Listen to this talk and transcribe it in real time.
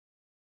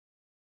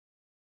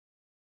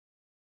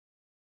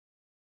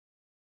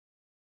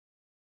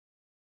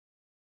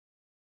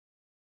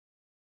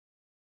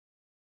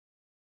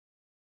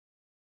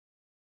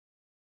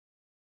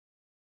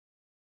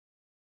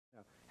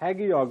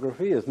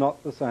Hagiography is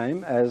not the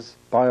same as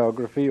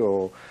biography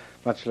or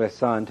much less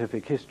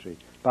scientific history,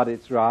 but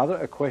it's rather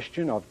a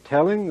question of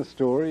telling the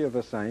story of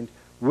a saint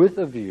with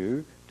a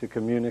view to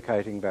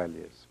communicating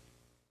values.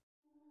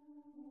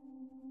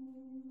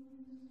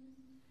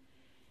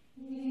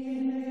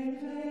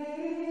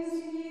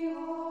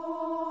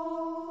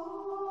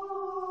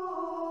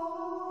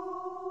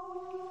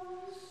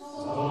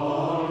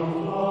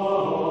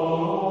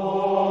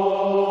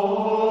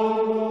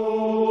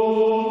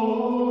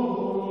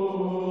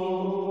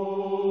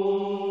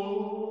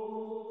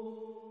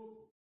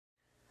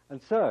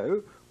 And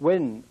so,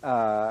 when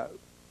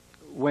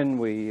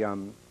we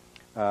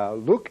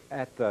look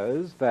at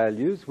those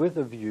values with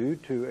a view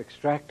to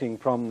extracting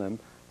from them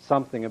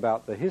something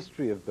about the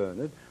history of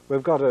Bernard,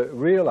 we've got to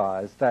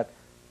realise that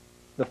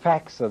the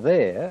facts are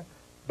there,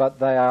 but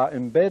they are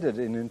embedded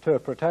in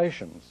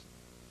interpretations.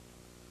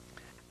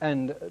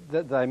 And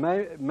that they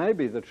may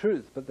be the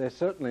truth, but they're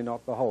certainly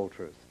not the whole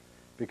truth,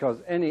 because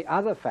any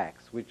other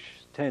facts which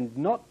tend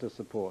not to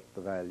support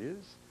the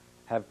values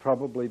have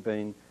probably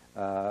been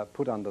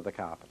put under the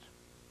carpet.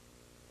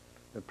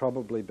 They've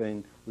probably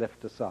been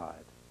left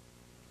aside.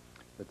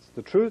 It's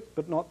the truth,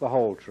 but not the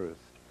whole truth.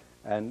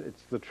 And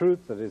it's the truth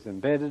that is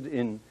embedded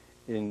in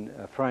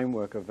a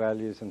framework of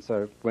values. And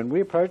so when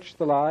we approach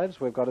the lives,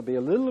 we've got to be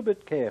a little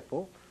bit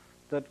careful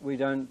that we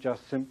don't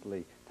just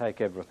simply take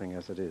everything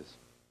as it is.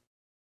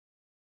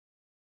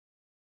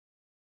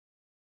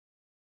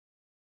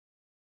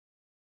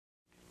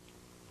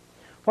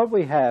 What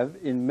we have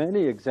in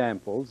many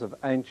examples of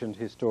ancient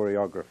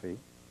historiography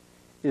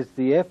is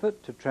the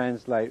effort to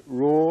translate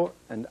raw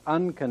and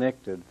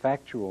unconnected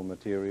factual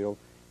material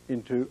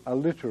into a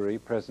literary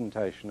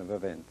presentation of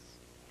events.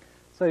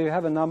 So you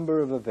have a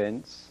number of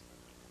events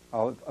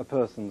of a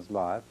person's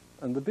life,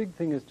 and the big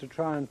thing is to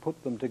try and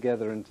put them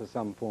together into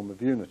some form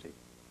of unity,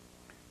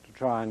 to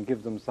try and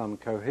give them some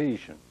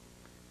cohesion,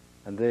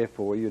 and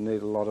therefore you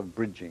need a lot of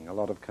bridging, a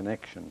lot of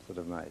connections that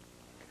are made.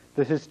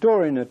 The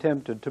historian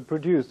attempted to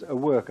produce a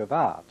work of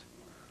art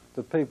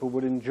that people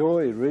would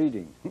enjoy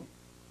reading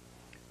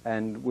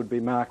and would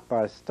be marked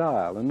by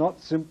style, and not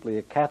simply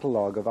a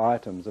catalogue of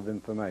items of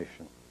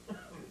information.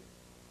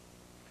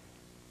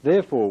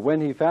 Therefore, when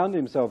he found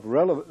himself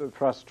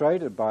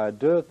frustrated by a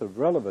dearth of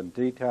relevant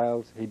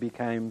details, he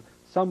became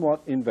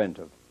somewhat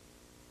inventive.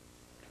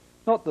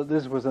 Not that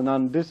this was an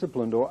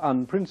undisciplined or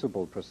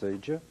unprincipled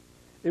procedure.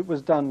 It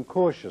was done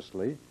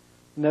cautiously,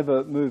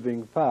 never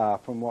moving far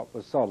from what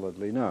was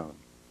solidly known.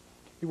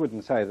 You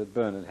wouldn't say that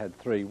Bernard had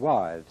 3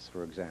 wives,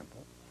 for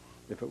example,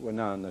 if it were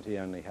known that he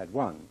only had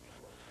one.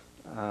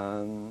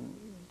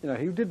 You know,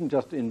 he didn't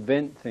just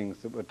invent things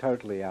that were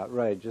totally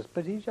outrageous,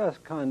 but he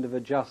just kind of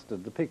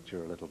adjusted the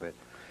picture a little bit.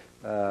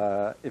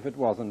 If it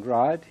wasn't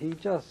right, he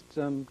just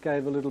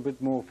gave a little bit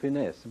more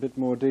finesse, a bit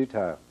more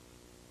detail.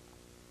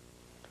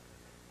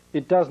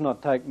 It does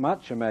not take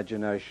much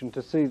imagination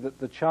to see that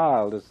the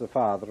child is the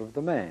father of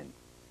the man,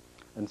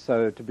 and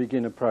so to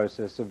begin a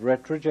process of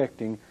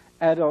retrojecting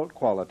adult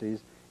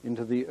qualities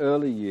into the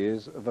early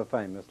years of a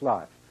famous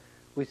life.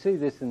 We see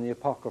this in the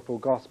apocryphal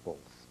Gospels.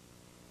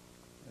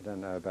 I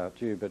don't know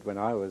about you, but when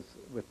I was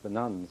with the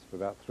nuns for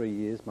about 3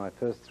 years, my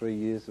first 3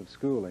 years of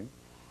schooling,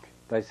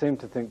 they seemed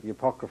to think the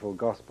apocryphal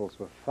Gospels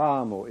were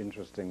far more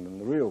interesting than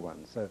the real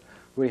ones. So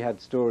we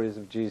had stories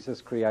of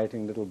Jesus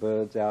creating little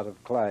birds out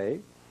of clay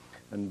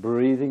and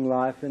breathing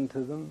life into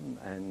them,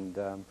 and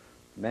the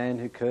man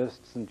who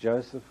cursed St.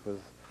 Joseph was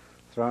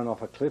thrown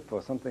off a cliff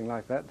or something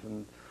like that,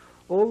 and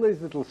all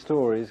these little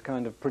stories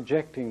kind of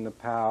projecting the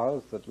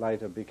powers that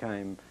later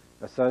became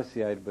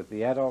associated with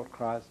the adult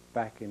Christ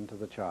back into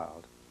the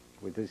child.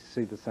 We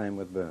see the same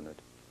with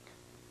Bernard.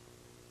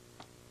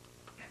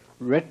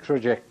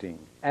 Retrojecting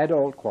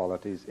adult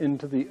qualities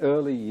into the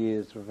early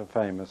years of a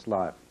famous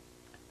life.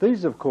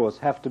 These, of course,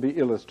 have to be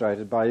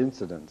illustrated by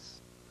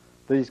incidents.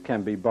 These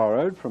can be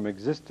borrowed from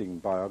existing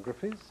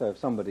biographies, so if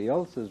somebody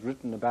else has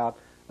written about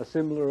a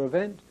similar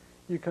event,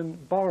 you can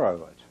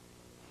borrow it.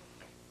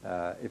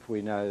 If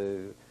we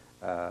know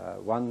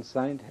one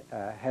saint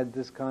had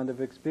this kind of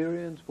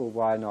experience, well,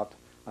 why not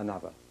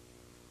another?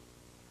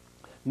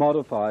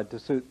 Modified to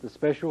suit the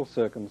special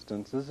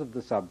circumstances of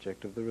the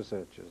subject of the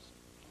researchers.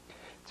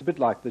 It's a bit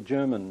like the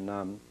German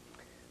and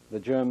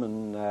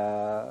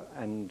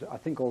I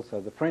think also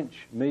the French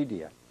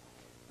media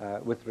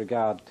with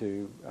regard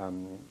to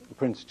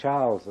Prince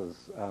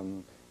Charles's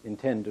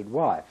intended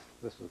wife.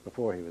 This was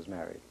before he was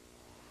married.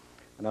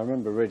 And I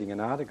remember reading an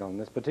article on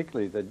this,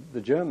 particularly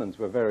the Germans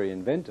were very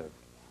inventive,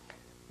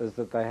 is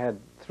that they had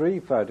 3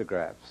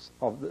 photographs.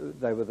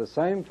 They were the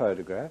same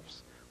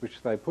photographs,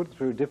 which they put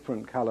through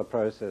different colour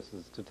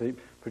processes to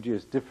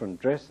produce different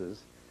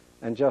dresses,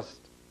 and just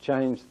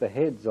changed the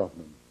heads of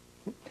them.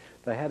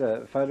 They had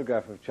a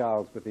photograph of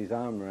Charles with his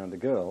arm around a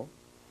girl,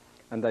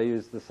 and they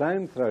used the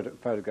same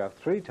photograph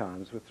 3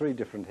 times with 3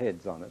 different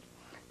heads on it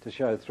to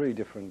show 3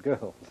 different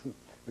girls,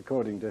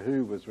 according to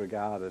who was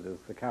regarded as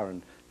the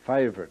current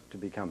favourite to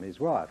become his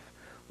wife.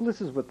 Well,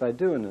 this is what they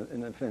do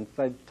in a sense.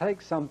 They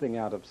take something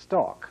out of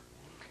stock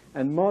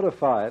and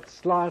modify it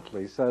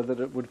slightly so that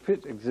it would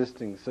fit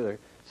existing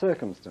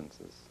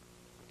circumstances.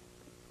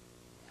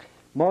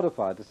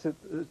 Modify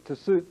to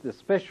suit the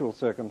special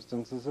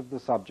circumstances of the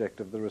subject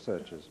of the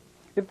researches.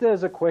 If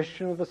there's a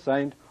question of a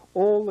saint,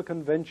 all the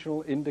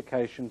conventional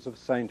indications of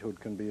sainthood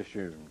can be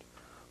assumed.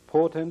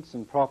 Portents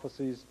and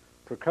prophecies,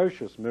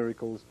 precocious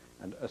miracles,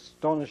 and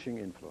astonishing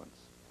influence.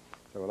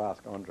 So we'll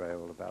ask Andre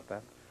all about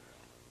that.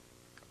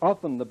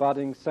 Often the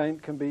budding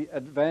saint can be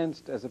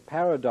advanced as a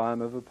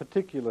paradigm of a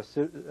particular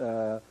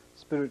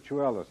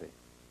spirituality.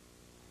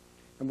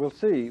 And we'll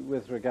see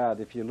with regard,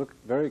 if you look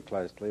very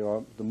closely,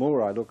 or the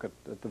more I look at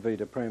the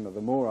Vita Prima,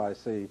 the more I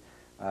see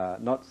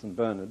not St.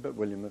 Bernard, but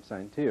William of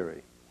St.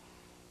 Thierry.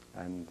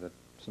 And that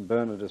St.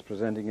 Bernard is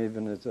presenting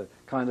even as a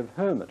kind of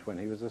hermit when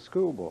he was a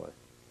schoolboy.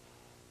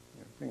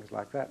 Things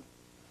like that.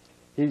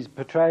 He's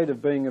portrayed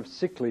of being of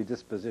sickly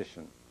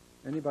disposition.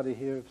 Anybody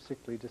here of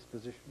sickly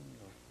disposition?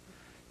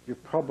 You're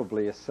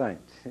probably a saint.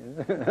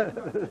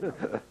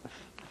 It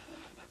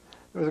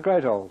was a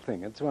great old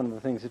thing. It's one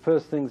of the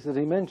first things that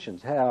he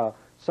mentions, how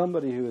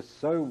somebody who is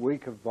so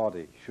weak of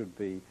body should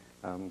be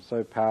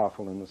so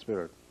powerful in the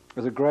spirit.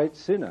 As a great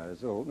sinner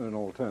is an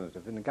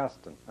alternative, in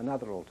Augustine,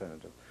 another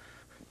alternative,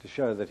 to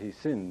show that he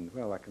sinned.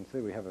 Well, I can see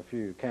we have a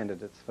few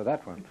candidates for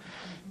that one.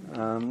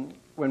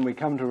 When we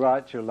come to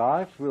write your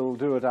life, we'll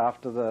do it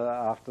after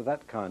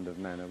that kind of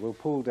manner. We'll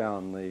pull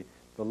down the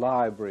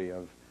library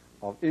of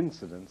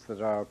incidents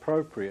that are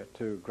appropriate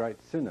to a great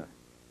sinner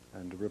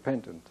and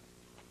repentant.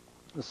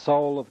 The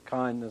soul of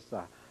kindness,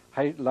 a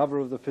lover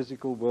of the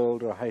physical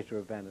world, or a hater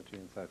of vanity,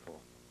 and so forth.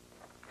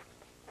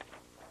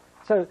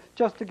 So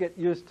just to get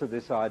used to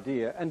this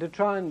idea and to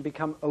try and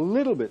become a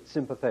little bit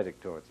sympathetic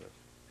towards it,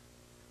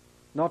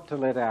 not to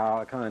let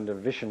our kind of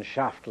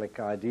wissenschaftlich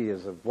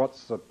ideas of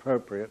what's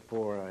appropriate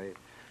for a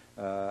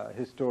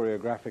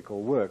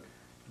historiographical work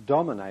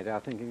dominate our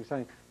thinking,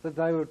 saying that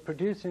they were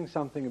producing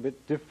something a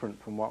bit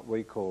different from what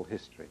we call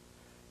history.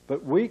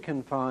 But we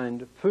can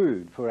find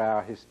food for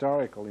our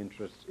historical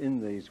interests in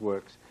these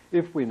works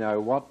if we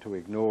know what to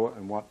ignore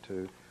and what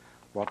to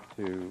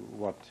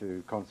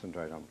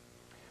concentrate on.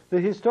 The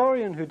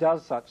historian who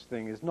does such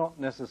thing is not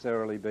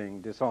necessarily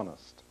being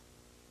dishonest.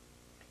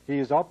 He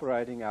is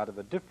operating out of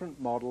a different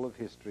model of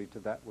history to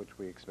that which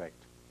we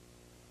expect.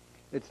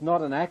 It's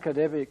not an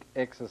academic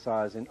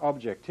exercise in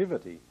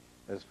objectivity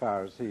as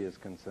far as he is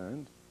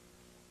concerned,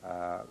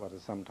 what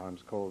is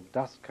sometimes called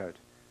dust coat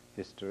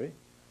history.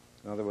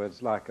 In other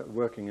words, like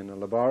working in a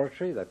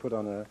laboratory, they put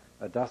on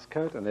a dust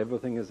coat and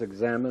everything is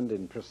examined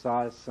in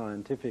precise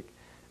scientific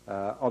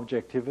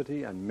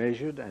objectivity and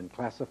measured and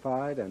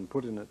classified and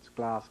put in its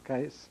glass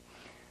case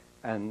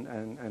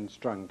and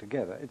strung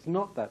together. It's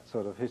not that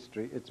sort of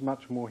history, it's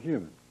much more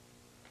human.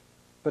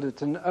 But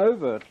it's an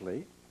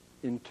overtly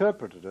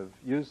interpretative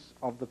use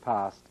of the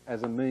past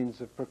as a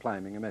means of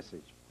proclaiming a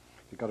message.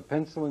 If you've got a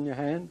pencil in your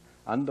hand,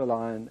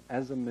 underline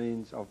as a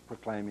means of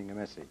proclaiming a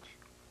message.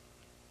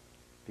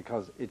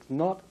 Because it's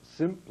not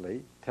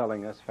simply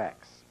telling us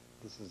facts.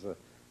 This is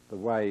the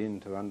way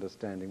into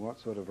understanding what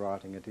sort of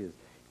writing it is.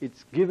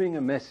 It's giving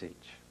a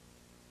message.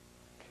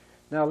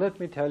 Now let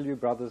me tell you,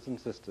 brothers and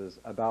sisters,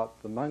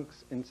 about the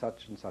monks in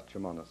such and such a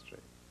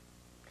monastery.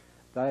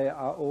 They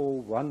are all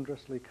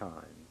wondrously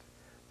kind.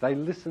 They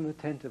listen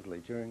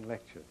attentively during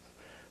lectures.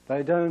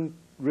 They don't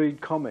read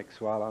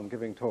comics while I'm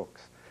giving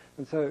talks.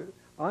 And so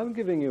I'm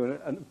giving you,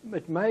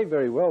 it may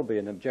very well be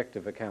an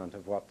objective account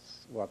of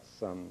what's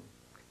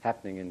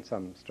happening in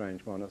some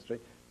strange monastery,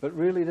 but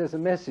really there's a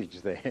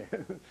message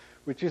there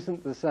which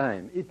isn't the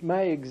same. It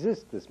may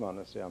exist, this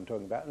monastery I'm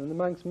talking about, and the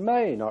monks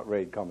may not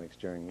read comics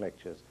during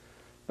lectures,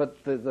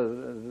 but the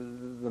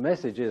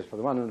message is for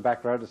the one in the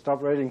back row to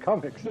stop reading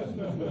comics.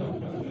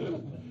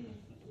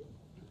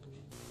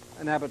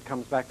 An abbot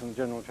comes back from the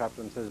general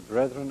chapter and says,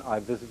 "Brethren, I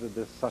visited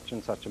this such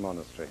and such a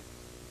monastery."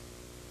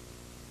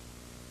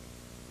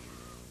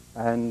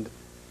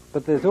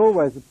 But there's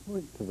always a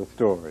point to the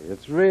story.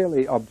 It's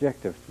really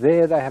objective.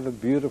 There they have a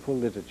beautiful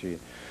liturgy,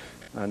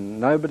 and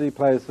nobody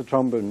plays the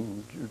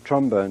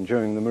trombone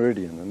during the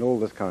meridian and all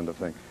this kind of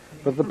thing.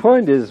 But the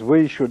point is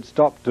we should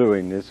stop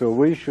doing this, or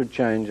we should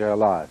change our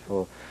life.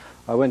 Or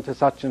I went to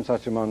such and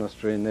such a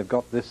monastery and they've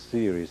got this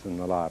series in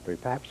the library.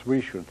 Perhaps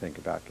we should think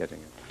about getting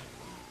it.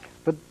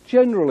 But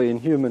generally in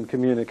human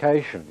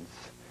communications,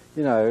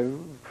 you know,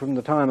 from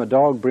the time a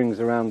dog brings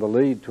around the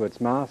lead to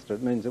its master,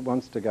 it means it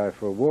wants to go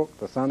for a walk,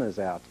 the sun is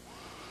out.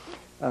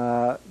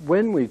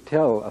 When we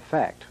tell a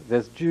fact,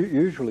 there's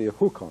usually a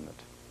hook on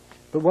it.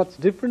 But what's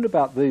different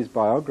about these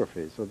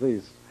biographies, or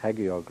these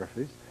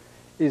hagiographies,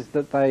 is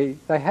that they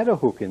had a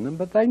hook in them,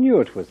 but they knew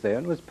it was there,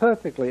 and it was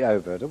perfectly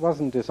overt. It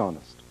wasn't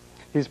dishonest.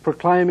 He's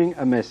proclaiming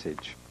a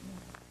message.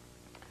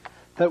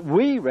 That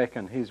we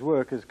reckon his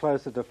work is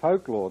closer to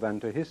folklore than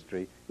to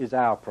history is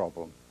our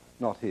problem,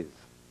 not his.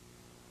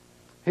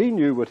 He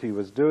knew what he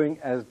was doing,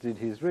 as did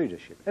his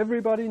readership.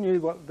 Everybody knew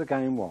what the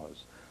game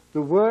was.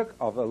 The work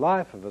of a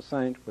life of a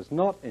saint was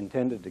not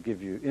intended to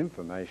give you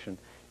information,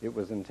 it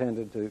was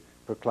intended to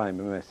proclaim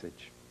a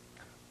message.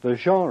 The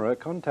genre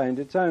contained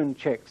its own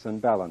checks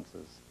and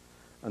balances.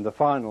 and the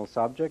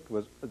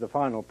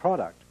final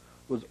product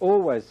was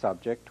always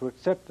subject to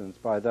acceptance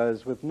by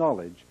those with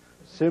knowledge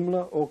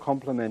similar or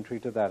complementary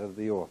to that of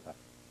the author.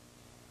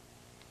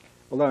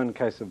 Although in the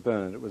case of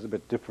Benard it was a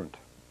bit different.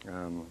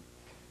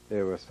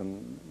 There were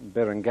some...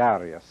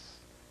 Berengarius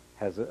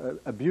has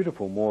a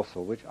beautiful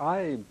morsel which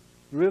I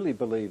really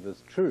believe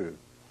is true.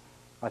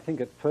 I think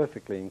it's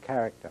perfectly in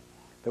character.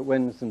 That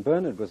when St.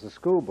 Bernard was a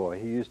schoolboy,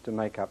 he used to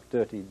make up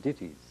dirty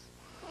ditties.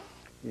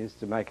 He used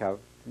to make up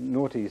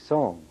naughty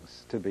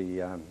songs to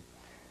be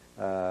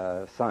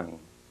sung.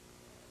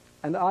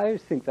 And I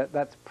think that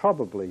that's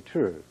probably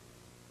true.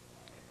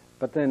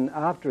 But then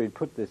after he'd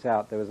put this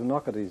out, there was a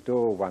knock at his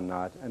door one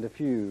night, and a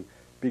few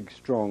big,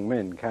 strong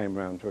men came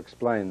round to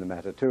explain the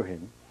matter to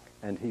him,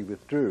 and he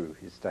withdrew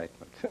his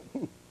statement.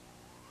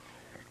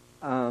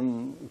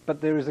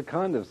 But there is a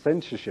kind of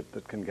censorship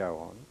that can go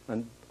on,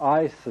 and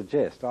I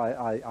suggest,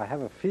 I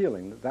have a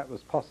feeling that that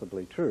was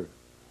possibly true,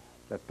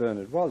 that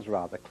Benard was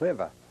rather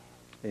clever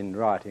in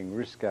writing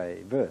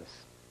risque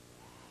verse.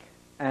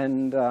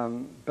 And,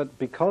 but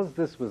because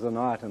this was an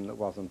item that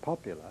wasn't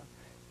popular,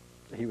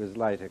 he was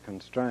later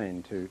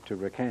constrained to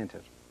recant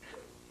it.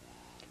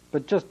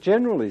 But just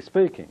generally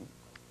speaking,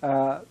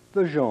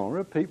 the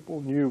genre,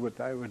 people knew what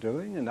they were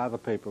doing, and other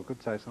people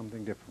could say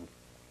something different.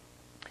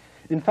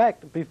 In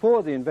fact,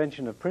 before the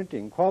invention of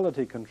printing,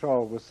 quality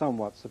control was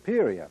somewhat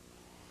superior,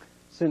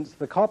 since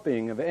the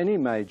copying of any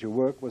major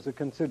work was a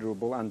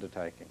considerable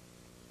undertaking.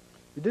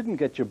 You didn't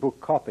get your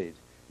book copied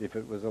if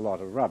it was a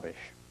lot of rubbish.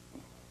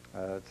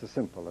 It's as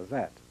simple as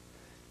that.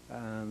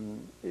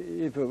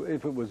 If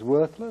it was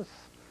worthless,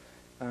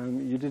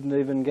 you didn't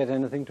even get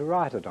anything to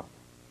write it on.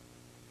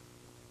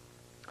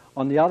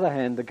 On the other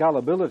hand, the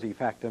gullibility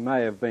factor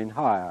may have been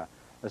higher,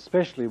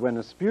 especially when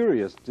a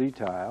spurious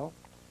detail,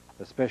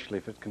 especially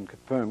if it can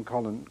confirm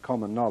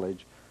common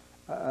knowledge,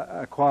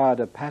 acquired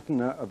a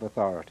patina of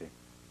authority.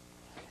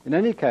 In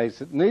any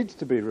case, it needs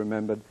to be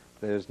remembered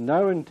there is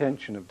no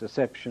intention of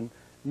deception,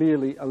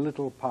 merely a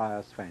little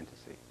pious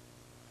fantasy.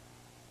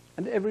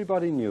 And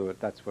everybody knew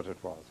it, that's what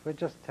it was. We're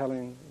just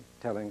telling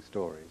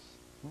stories.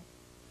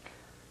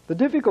 The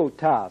difficult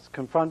task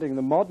confronting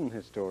the modern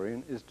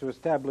historian is to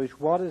establish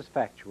what is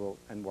factual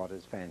and what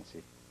is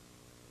fancy.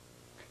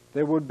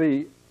 There would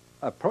be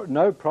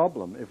no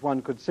problem if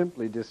one could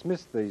simply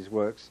dismiss these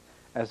works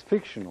as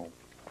fictional.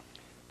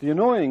 The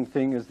annoying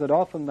thing is that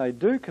often they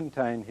do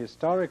contain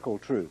historical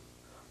truth,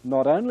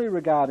 not only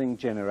regarding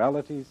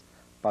generalities,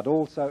 but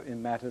also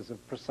in matters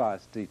of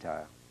precise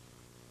detail.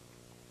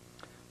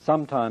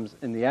 Sometimes,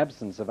 in the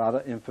absence of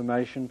other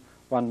information,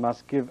 one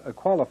must give a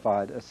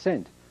qualified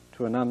assent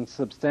to an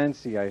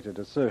unsubstantiated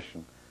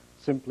assertion,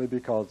 simply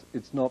because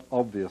it's not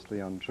obviously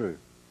untrue.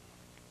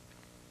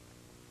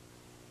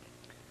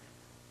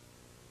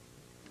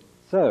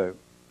 So,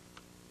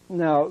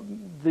 now,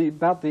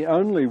 about the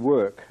only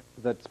work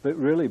that's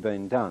really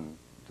been done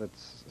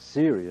that's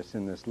serious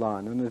in this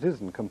line, and it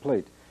isn't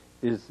complete,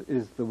 is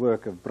the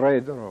work of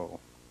Brederode,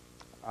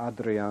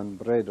 Adrian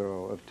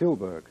Brederode of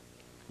Tilburg,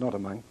 not a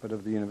monk, but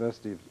of the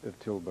University of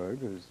Tilburg,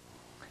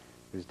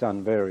 who's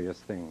done various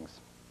things.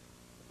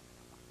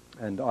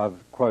 And I've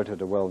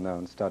quoted a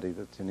well-known study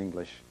that's in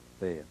English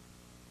there.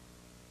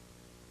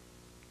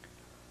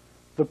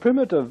 The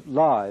primitive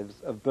lives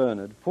of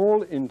Benard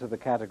fall into the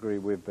category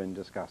we've been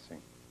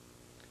discussing.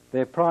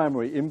 Their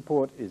primary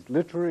import is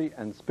literary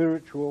and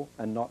spiritual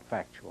and not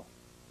factual.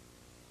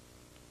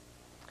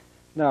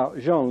 Now,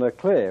 Jean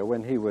Leclerc,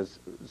 when he was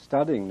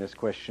studying this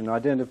question,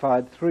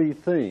 identified three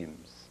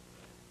themes,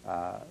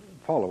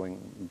 following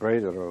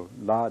Brederode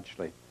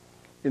largely,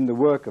 in the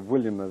work of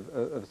William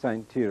of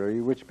St.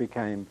 Thierry, which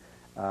became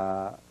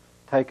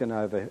taken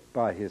over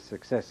by his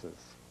successors.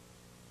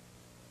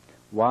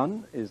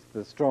 One is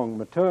the strong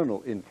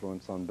maternal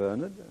influence on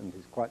Benard, and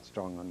he's quite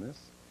strong on this,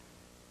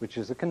 which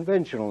is a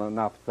conventional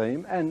enough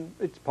theme, and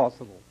it's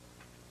possible.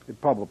 It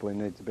probably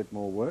needs a bit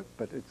more work,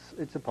 but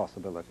it's a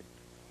possibility.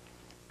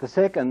 The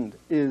second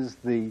is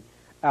the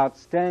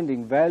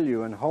outstanding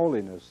value and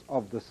holiness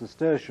of the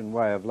Cistercian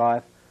way of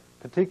life,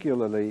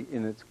 particularly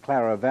in its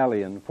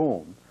Claravallian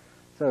form.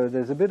 So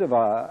there's a bit of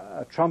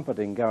a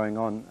trumpeting going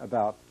on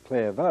about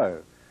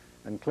Clairvaux,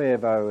 and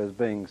Clairvaux as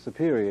being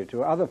superior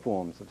to other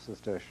forms of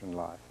Cistercian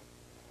life,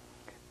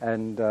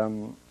 and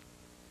on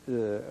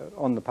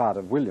the part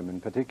of William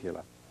in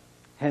particular.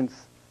 Hence,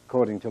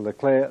 according to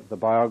Leclerc, the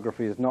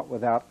biography is not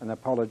without an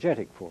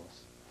apologetic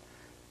force.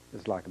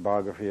 It's like a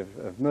biography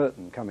of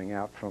Merton coming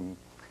out from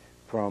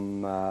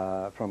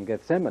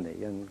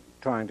Gethsemane and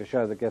trying to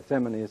show that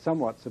Gethsemane is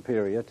somewhat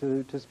superior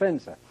to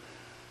Spencer,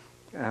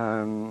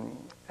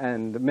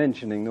 and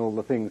mentioning all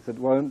the things that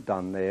weren't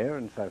done there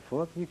and so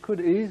forth. You could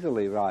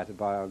easily write a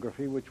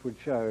biography which would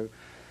show,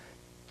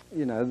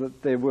 you know,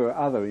 that there were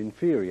other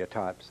inferior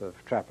types of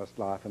Trappist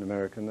life in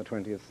America in the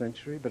 20th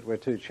century, but we're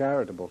too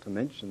charitable to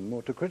mention them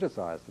or to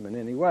criticize them in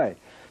any way,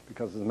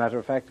 because as a matter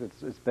of fact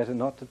it's better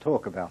not to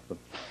talk about them.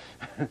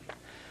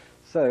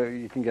 So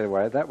you can get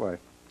away that way.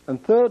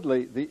 And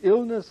thirdly, the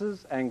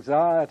illnesses,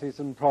 anxieties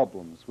and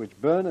problems which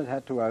Benard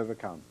had to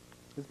overcome.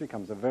 This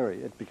becomes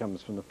it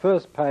becomes from the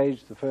first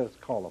page, the first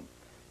column.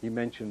 He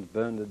mentions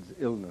Bernard's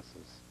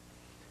illnesses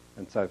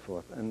and so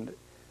forth. And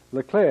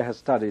Leclerc has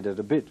studied it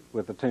a bit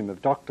with a team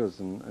of doctors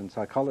and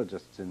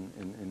psychologists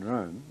in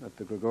Rome at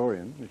the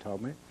Gregorian, he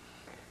told me.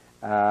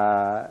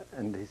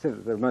 And he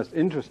said the most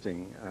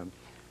interesting,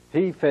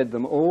 he fed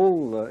them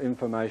all the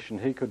information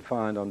he could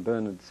find on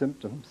Bernard's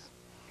symptoms,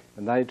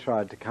 and they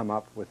tried to come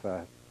up with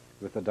a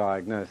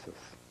diagnosis.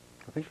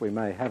 I think we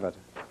may have it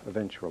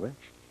eventually,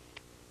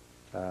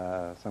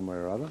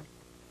 somewhere or other,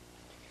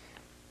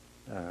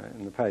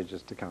 in the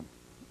pages to come.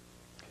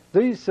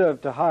 These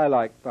serve to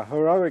highlight the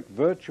heroic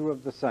virtue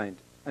of the saint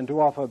and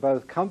to offer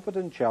both comfort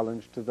and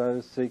challenge to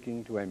those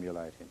seeking to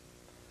emulate him.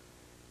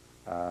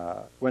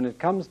 When it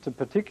comes to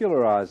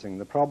particularizing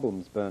the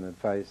problems Bernard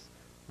faced,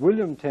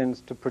 William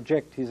tends to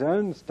project his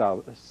own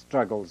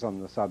struggles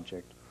on the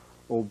subject,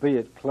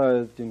 albeit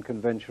clothed in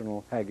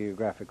conventional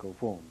hagiographical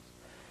forms.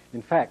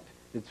 In fact,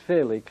 it's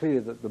fairly clear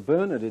that the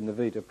Bernard in the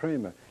Vita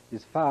Prima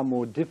is far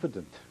more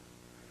diffident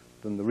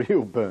than the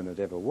real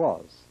Bernard ever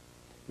was,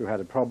 who had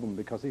a problem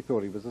because he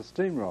thought he was a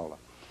steamroller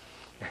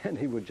and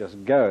he would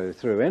just go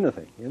through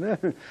anything, you know.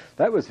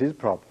 That was his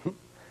problem,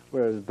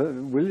 whereas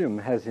William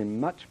has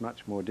him much,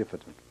 much more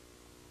diffident.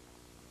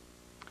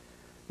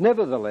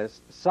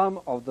 Nevertheless,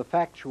 some of the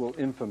factual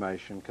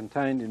information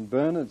contained in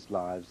Bernard's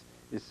lives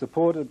is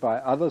supported by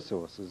other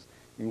sources,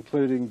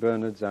 including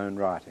Bernard's own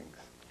writings.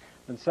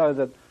 And so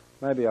that,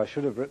 maybe I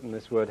should have written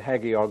this word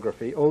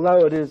hagiography,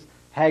 although it is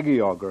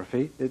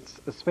hagiography,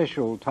 it's a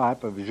special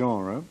type of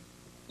genre,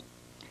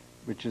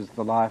 which is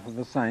the life of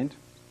a saint.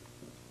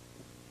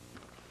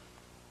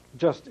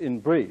 Just in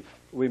brief,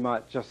 we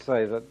might just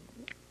say that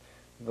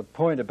the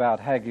point about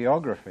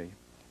hagiography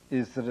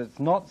is that it's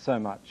not so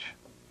much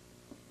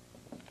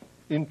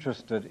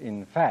interested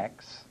in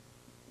facts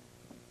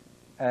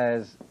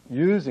as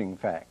using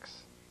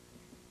facts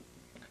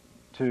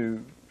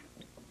to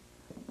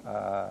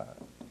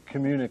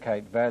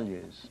communicate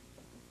values.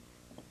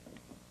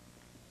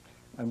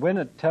 And when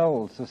it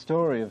tells the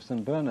story of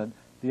St. Bernard,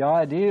 the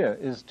idea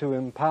is to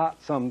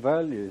impart some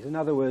values. In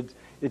other words,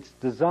 it's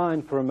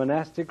designed for a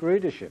monastic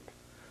readership,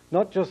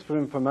 not just for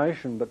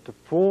information, but to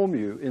form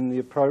you in the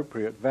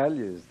appropriate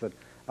values that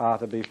are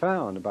to be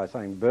found by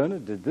saying,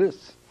 Bernard did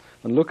this,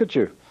 and look at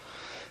you.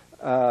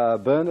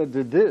 Bernard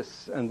did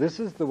this, and this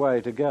is the way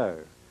to go.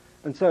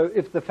 And so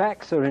if the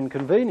facts are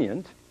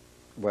inconvenient,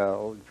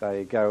 well,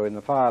 they go in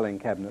the filing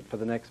cabinet for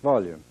the next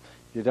volume.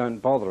 You don't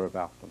bother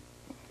about them.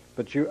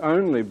 But you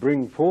only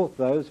bring forth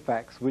those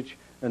facts which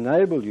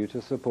enable you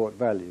to support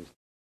values.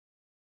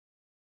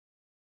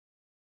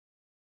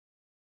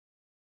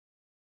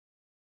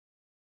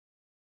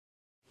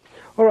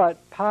 All right,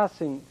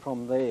 passing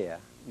from there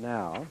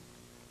now,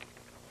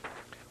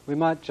 we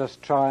might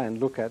just try and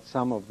look at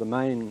some of the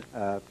main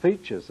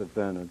features of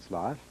Bernard's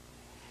life,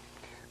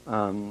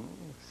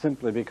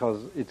 simply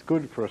because it's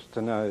good for us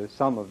to know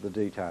some of the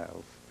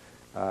details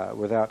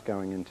without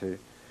going into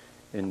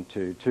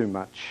too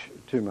much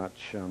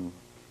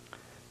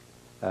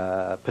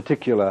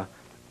particular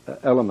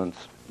elements.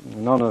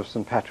 In honour of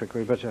St. Patrick,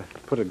 we better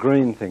put a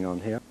green thing on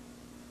here.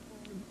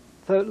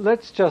 So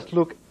let's just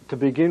look to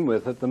begin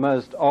with at the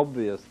most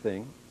obvious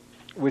thing,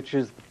 which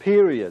is the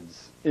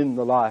periods in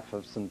the life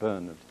of St.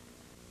 Bernard.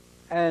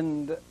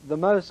 And the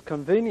most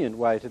convenient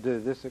way to do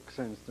this, it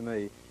seems to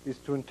me, is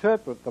to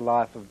interpret the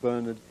life of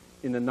Bernard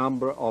in a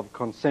number of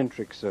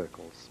concentric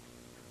circles.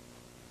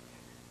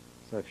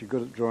 So if you're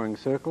good at drawing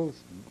circles,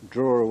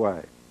 draw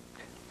away.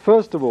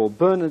 First of all,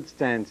 Bernard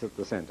stands at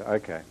the centre.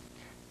 Okay.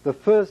 The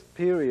first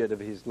period of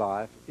his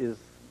life is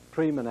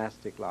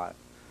pre-monastic life,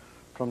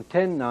 from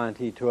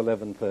 1090 to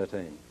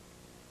 1113.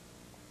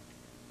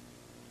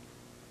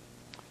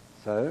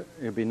 So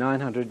he'll be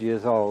 900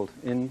 years old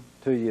in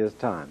 2 years'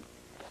 time.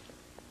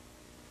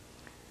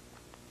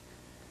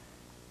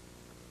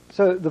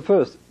 So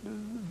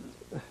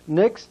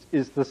next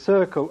is the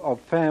circle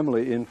of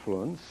family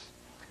influence,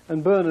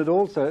 and Bernard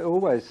also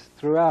always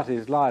throughout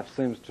his life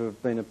seems to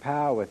have been a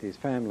power with his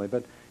family,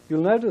 but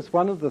you'll notice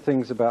one of the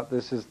things about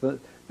this is the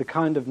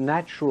kind of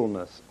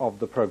naturalness of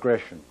the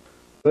progression.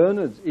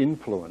 Bernard's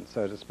influence,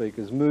 so to speak,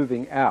 is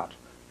moving out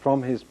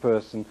from his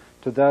person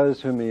to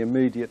those whom he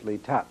immediately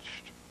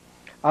touched.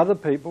 Other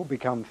people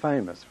become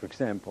famous, for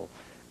example,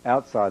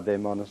 outside their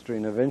monastery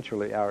and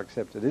eventually are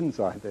accepted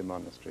inside their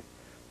monastery.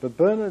 But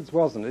Bernard's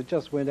wasn't, it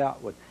just went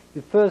outward.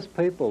 The first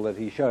people that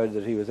he showed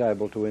that he was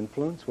able to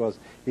influence was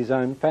his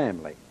own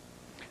family.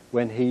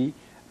 When he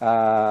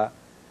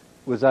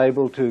was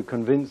able to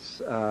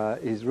convince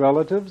his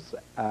relatives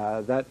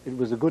that it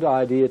was a good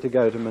idea to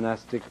go to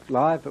monastic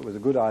life, it was a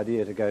good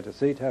idea to go to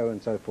Cito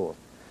and so forth.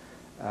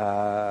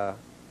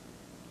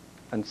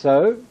 And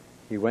so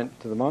he went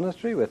to the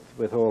monastery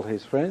with all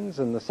his friends,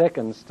 and the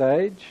second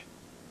stage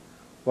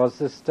was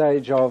this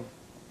stage of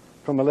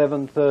from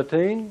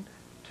 1113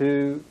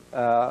 to the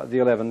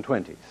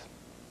 1120s.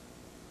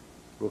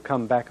 We'll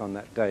come back on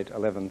that date,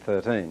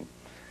 1113,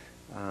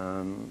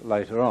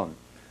 later on.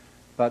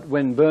 But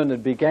when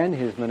Bernard began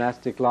his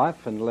monastic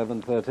life in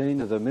 1113,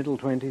 to the middle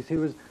 20s, he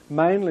was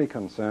mainly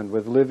concerned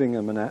with living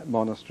a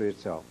monastery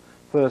itself.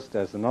 First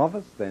as a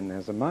novice, then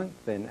as a monk,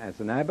 then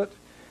as an abbot.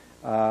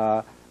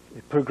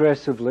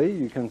 Progressively,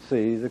 you can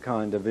see the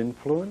kind of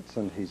influence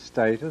and his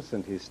status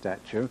and his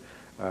stature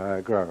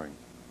growing.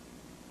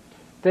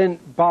 Then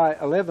by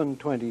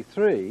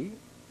 1123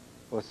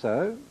 or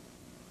so,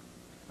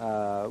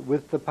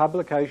 with the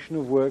publication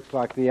of works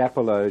like the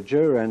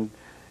Apologia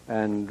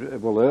and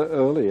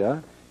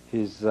earlier,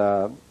 his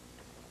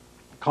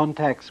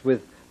contacts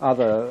with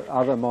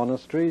other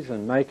monasteries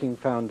and making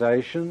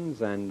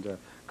foundations and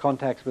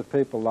contacts with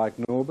people like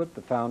Norbert,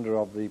 the founder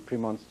of the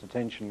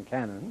Premonstratensian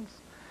canons,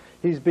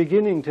 he's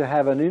beginning to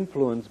have an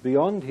influence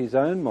beyond his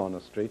own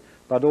monastery,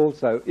 but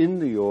also in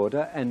the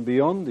order and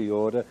beyond the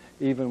order,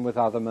 even with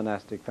other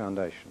monastic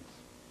foundations.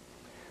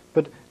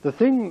 But the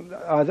thing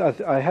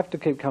I have to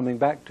keep coming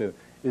back to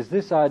is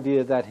this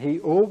idea that he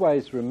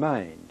always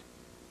remained,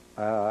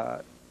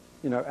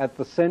 at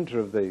the center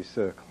of these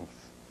circles.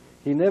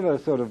 He never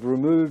sort of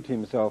removed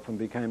himself and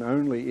became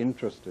only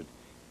interested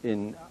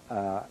in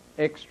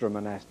extra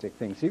monastic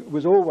things. He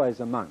was always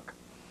a monk.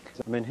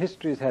 I mean,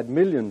 history's had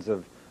millions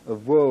of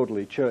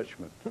worldly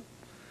churchmen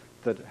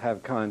that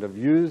have kind of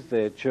used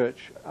their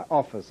church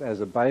office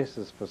as a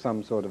basis for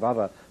some sort of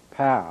other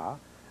power,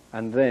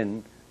 and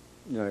then,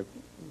 to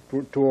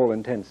all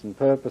intents and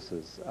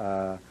purposes,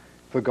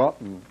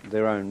 forgotten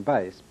their own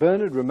base.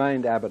 Bernard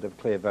remained abbot of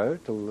Clairvaux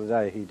till the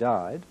day he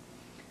died,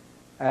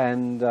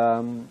 and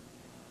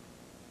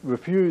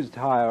refused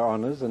higher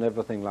honours and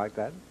everything like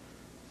that.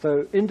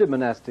 So into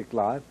monastic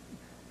life,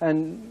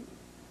 and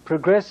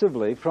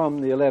progressively from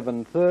the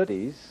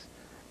 1130s,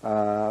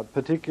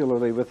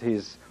 particularly with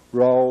his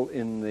role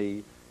in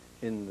the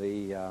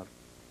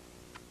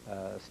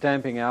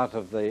stamping out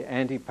of the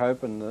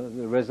anti-pope and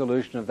the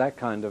resolution of that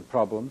kind of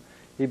problem,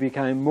 he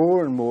became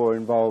more and more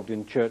involved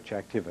in church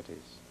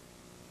activities.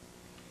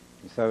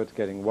 And so it's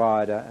getting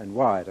wider and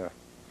wider.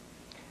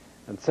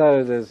 And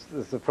so there's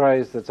a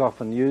phrase that's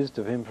often used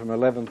of him from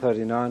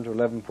 1139 to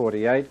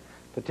 1148,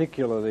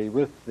 particularly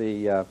with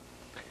the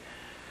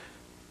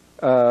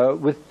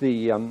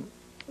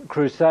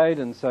crusade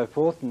and so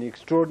forth, and the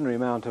extraordinary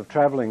amount of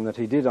travelling that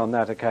he did on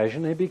that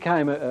occasion. He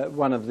became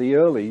one of the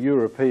early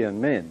European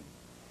men.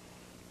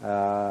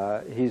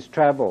 His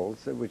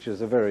travels, which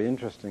is a very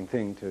interesting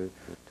thing to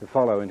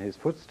follow in his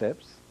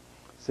footsteps,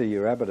 see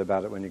your abbot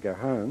about it when you go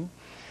home,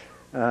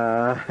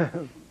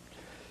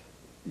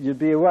 you'd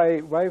be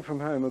away from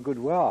home a good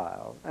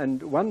while.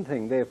 And one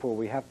thing, therefore,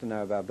 we have to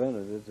know about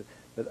Bernard is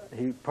that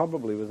he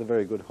probably was a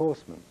very good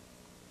horseman,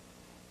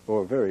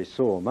 or a very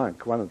sore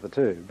monk, one of the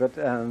two. But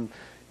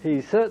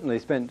he certainly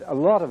spent a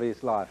lot of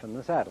his life in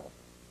the saddle.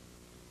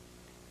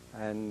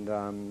 And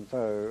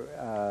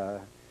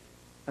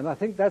and I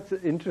think that's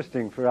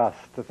interesting for us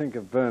to think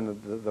of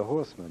Bernard the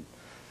horseman.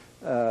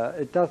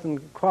 It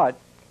doesn't quite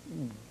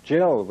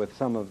gel with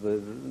some of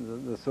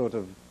the sort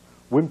of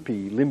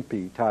wimpy,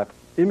 limpy type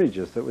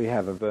images that we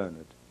have of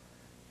Bernard.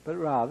 But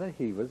rather,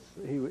 he was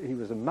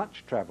a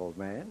much-travelled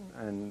man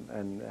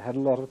and had a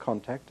lot of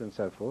contact and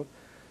so forth.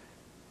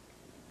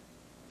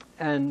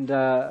 And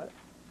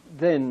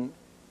then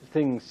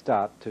things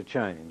start to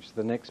change.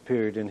 The next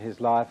period in his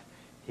life,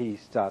 he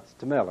starts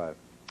to mellow.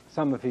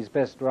 Some of his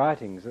best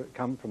writings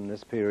come from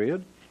this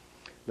period,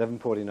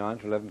 1149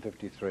 to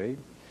 1153,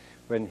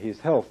 when his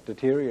health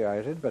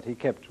deteriorated, but he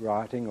kept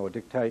writing or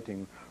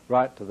dictating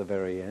right to the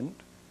very end,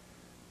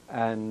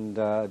 and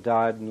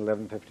died in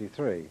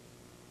 1153.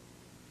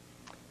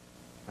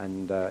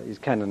 And his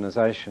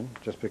canonization,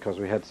 just because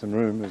we had some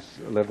room, is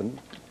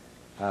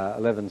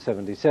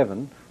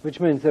 1177, which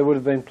means there would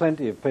have been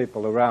plenty of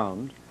people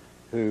around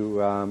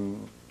who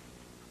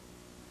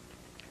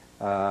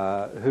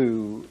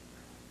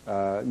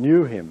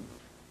knew him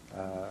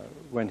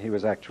when he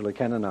was actually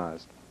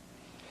canonized.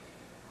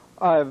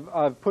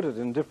 I've put it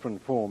in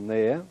different form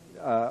there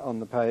on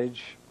the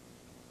page.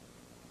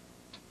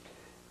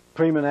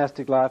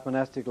 Pre-monastic life,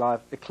 monastic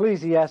life,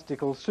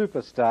 ecclesiastical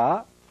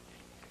superstar.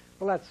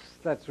 Well,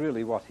 that's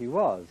really what he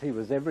was. He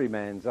was every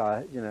man's,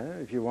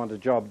 if you want a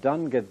job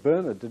done, get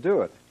Bernard to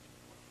do it.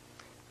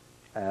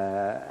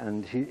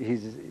 And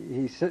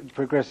he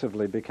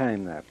progressively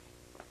became that.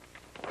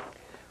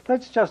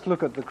 Let's just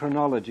look at the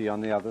chronology on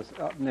the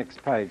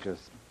next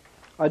pages.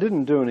 I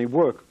didn't do any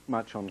work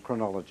much on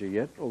chronology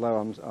yet,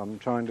 although I'm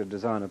trying to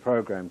design a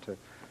program to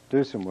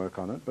do some work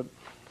on it. But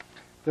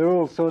there are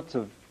all sorts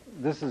of.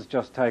 This is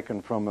just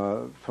taken from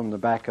the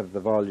back of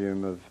the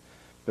volume of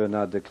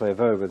Benard de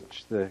Clairvaux,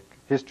 which the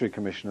History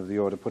Commission of the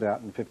Order put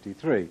out in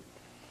 '53,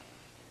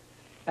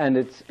 and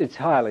it's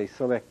highly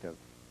selective.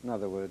 In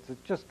other words, it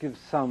just gives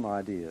some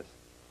ideas.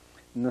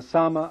 In the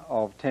summer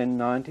of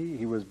 1090,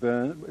 he was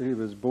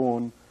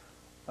born.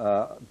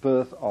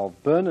 Birth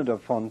of Bernard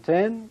of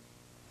Fontaine.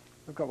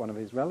 We've got one of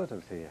his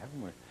relatives here,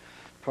 haven't we?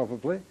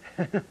 Probably.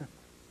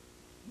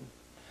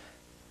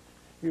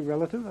 You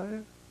relative, are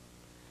you?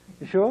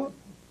 You sure?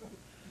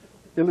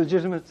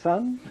 Illegitimate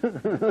son?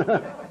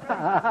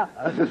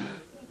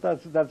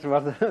 that's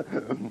what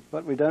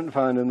what we don't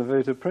find in the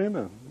Vita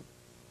Prima.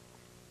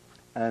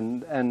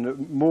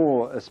 And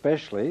more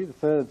especially, the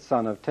third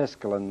son of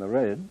Tescelin the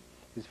Red,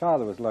 his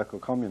father was local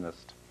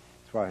communist,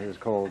 that's why he was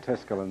called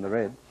Tescelin the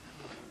Red,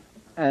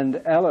 and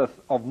Alith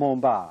of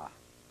Montbar,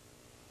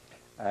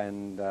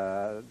 and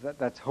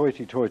that's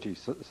hoity-toity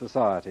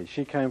society.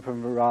 She came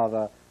from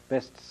rather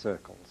best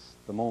circles.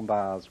 The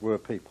Montbars were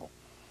people.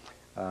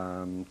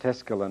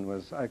 Tescelin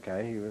was,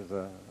 okay, he was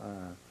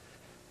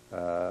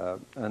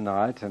a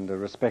knight and a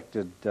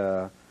respected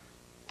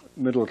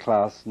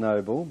middle-class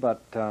noble,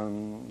 but the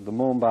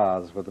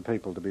Montbars were the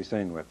people to be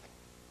seen with.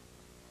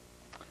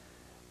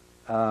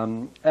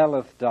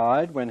 Alith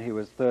died when he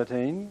was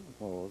 13,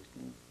 or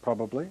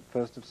probably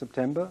 1st of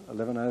September,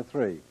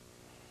 1103,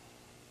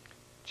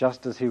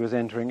 just as he was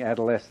entering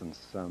adolescence,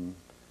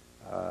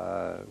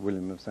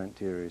 William of St.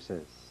 Thierry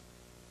says.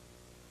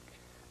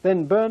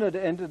 Then Bernard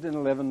entered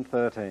in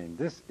 1113.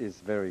 This is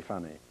very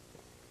funny,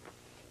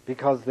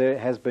 because there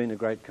has been a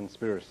great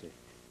conspiracy.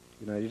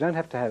 You know, you don't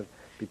have to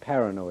be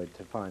paranoid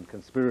to find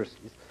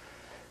conspiracies,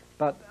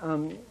 but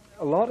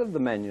a lot of the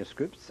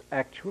manuscripts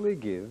actually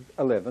give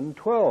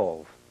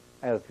 1112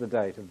 as the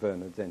date of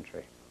Bernard's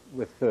entry,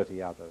 with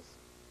 30 others.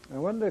 I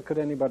wonder, could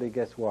anybody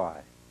guess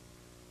why?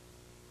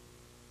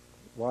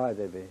 Why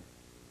there be?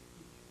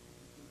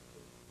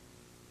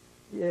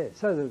 Yeah,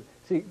 so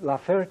see, La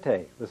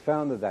Ferté was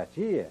founded that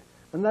year,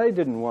 and they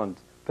didn't want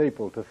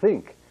people to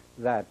think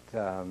that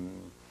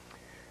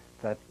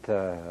that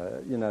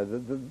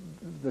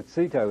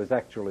Cîteaux was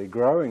actually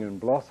growing and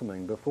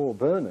blossoming before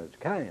Bernard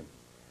came.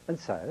 And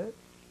so,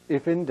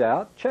 if in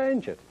doubt,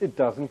 change it. It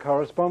doesn't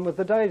correspond with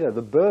the data.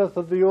 The birth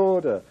of the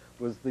order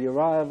was the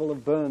arrival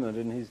of Bernard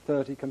and his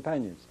 30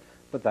 companions.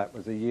 But that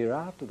was a year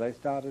after they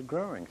started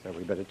growing, so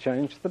we better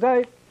change the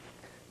date.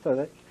 So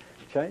they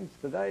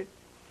changed the date.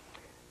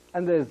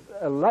 And there's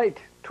a late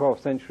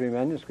 12th century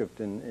manuscript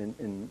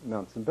in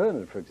Mount St.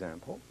 Bernard, for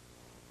example,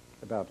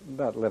 about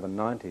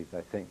 1190s,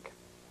 I think,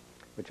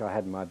 which I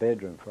had in my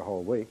bedroom for a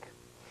whole week,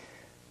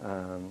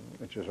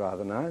 which was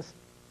rather nice,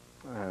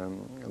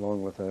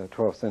 along with a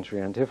 12th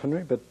century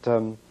antiphonary. But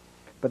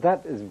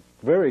that is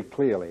very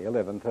clearly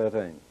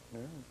 1113. Yeah.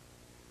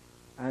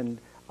 And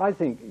I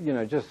think, you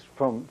know, just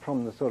from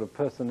the sort of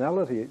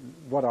personality,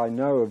 what I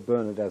know of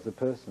Bernard as a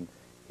person,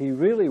 he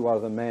really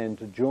was a man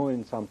to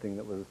join something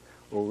that was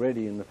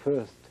already in the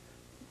first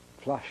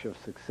flush of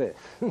success.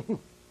 You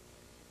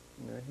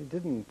know, he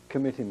didn't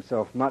commit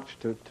himself much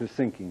to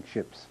sinking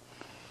ships.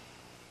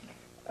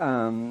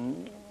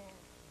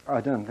 I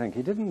don't think.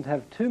 He didn't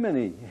have too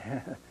many.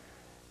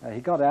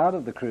 He got out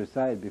of the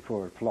crusade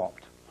before it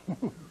flopped.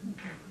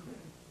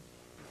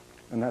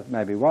 And that's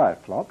maybe why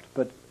it flopped,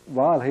 but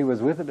while he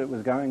was with it, it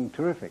was going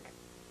terrific.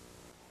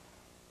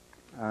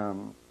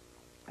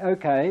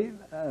 Okay,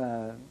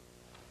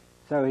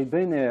 so he'd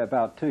been there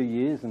about 2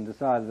 years and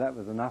decided that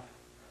was enough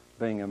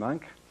being a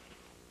monk.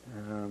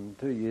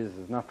 2 years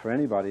is enough for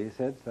anybody, he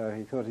said, so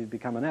he thought he'd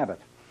become an abbot.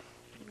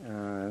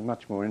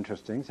 Much more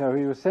interesting. So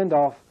he was sent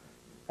off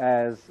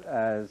as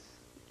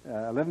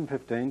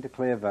 1115 to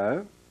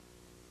Clairvaux,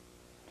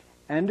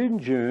 and in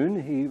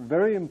June he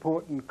very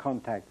important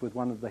contact with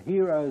one of the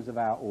heroes of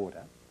our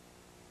order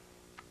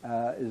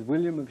is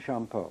William of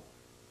Champeaux,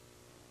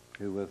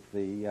 who was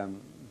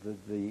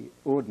the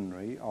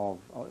ordinary of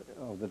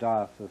the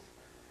diocese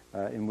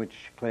in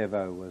which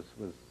Clairvaux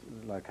was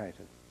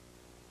located.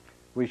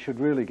 We should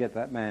really get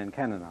that man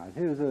canonized.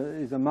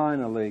 He's a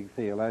minor league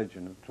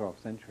theologian of the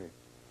 12th century.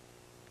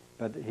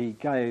 But he's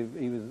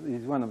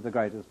one of the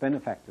greatest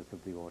benefactors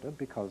of the order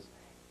because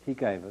he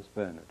gave us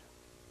Bernard.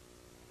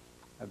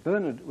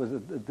 Bernard was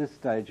at this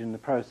stage in the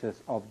process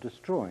of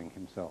destroying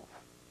himself,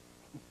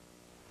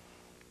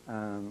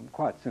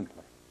 quite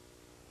simply.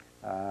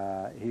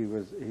 He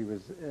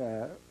was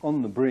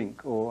on the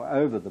brink or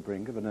over the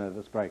brink of a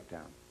nervous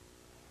breakdown,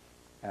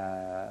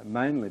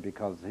 mainly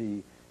because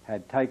he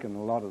had taken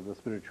a lot of the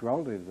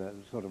spirituality, the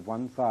sort of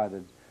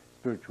one-sided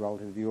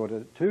spirituality of the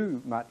order,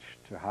 too much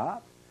to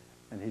heart,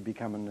 and he'd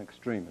become an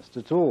extremist.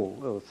 It's all,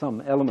 or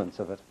some elements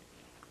of it,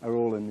 are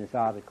all in this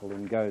article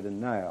in Goad and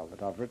Nail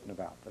that I've written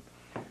about. But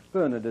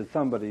Bernard is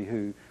somebody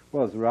who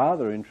was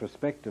rather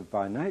introspective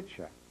by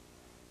nature,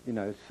 you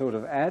know, sort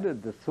of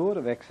added the sort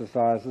of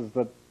exercises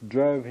that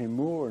drove him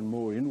more and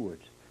more inward,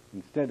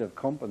 instead of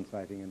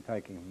compensating and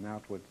taking him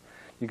outward.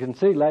 You can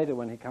see later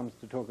when he comes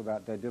to talk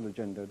about De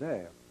Diligendo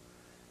Deo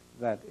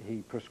that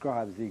he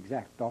prescribes the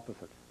exact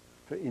opposite.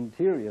 For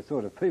interior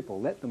sort of people,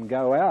 let them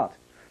go out,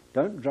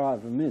 don't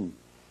drive them in.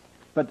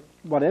 But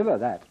whatever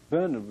that,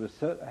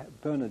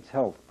 Bernard's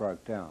health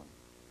broke down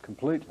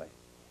completely.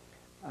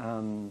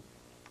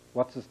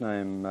 What's his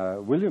name?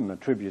 William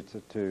attributes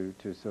it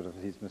to sort of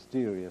his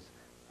mysterious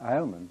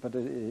ailment, but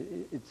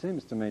it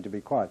seems to me to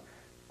be quite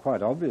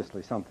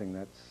obviously something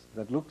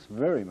that looks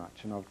very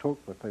much, and I've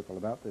talked with people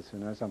about this who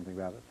know something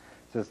about it,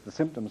 says the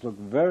symptoms look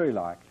very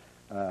like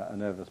a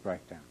nervous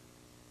breakdown.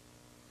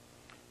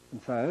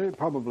 And so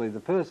probably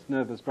the first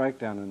nervous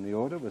breakdown in the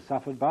order was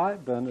suffered by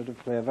Bernard of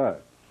Clairvaux.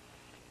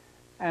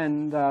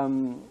 And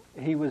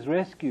he was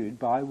rescued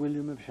by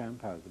William of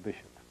Champeaux, the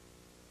bishop,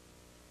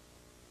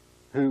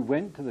 who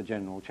went to the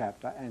general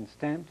chapter and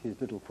stamped his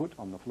little foot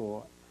on the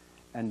floor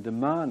and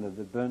demanded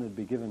that Bernard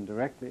be given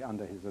directly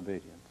under his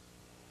obedience.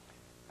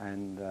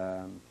 And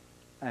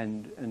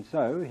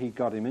so he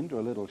got him into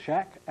a little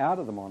shack out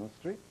of the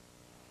monastery,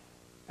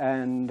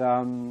 and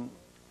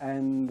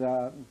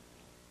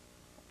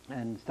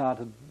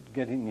started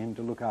getting him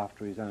to look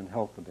after his own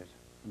health a bit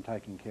and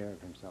taking care of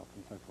himself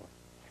and so forth.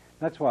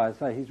 That's why I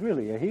say he's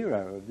really a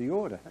hero of the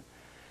order,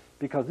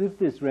 because if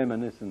this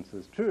reminiscence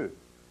is true,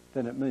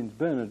 then it means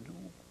Benard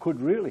could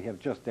really have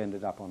just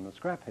ended up on the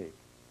scrap heap.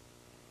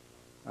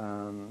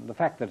 The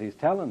fact that he's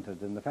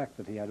talented and the fact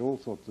that he had all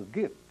sorts of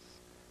gifts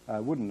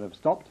wouldn't have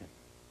stopped him.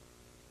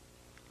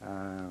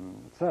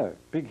 So,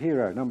 big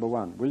hero, number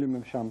one, William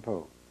of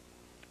Champeaux.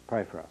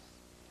 Pray for us.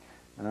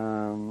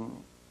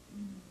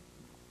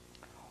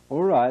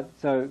 All right,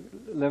 so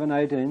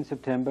 1118,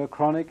 September,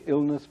 chronic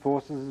illness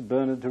forces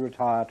Benard to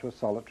retire to a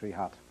solitary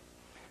hut,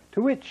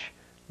 to which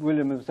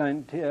William of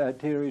St.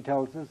 Thierry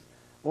tells us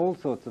all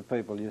sorts of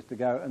people used to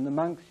go, and the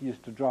monks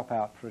used to drop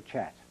out for a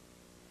chat,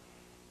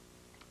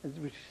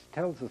 which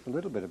tells us a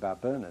little bit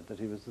about Benard, that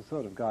he was the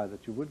sort of guy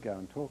that you would go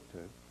and talk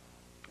to,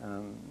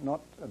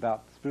 not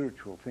about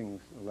spiritual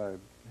things, although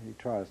he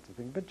tries to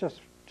think, but just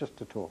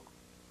to talk.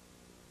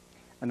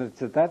 And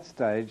it's at that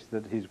stage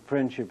that his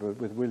friendship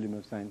with William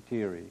of St.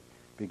 Thierry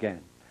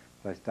began.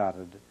 They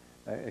started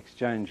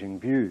exchanging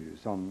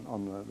views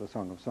on the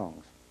Song of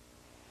Songs.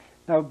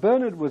 Now,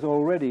 Benard was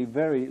already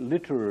very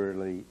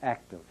literarily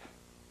active.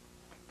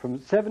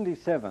 From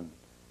 77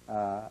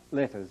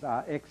 letters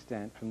are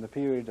extant from the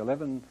period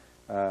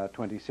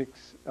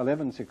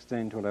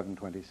 1116 to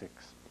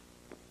 1126.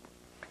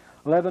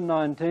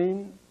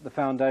 1119, the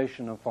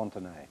foundation of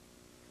Fontenay.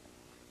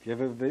 If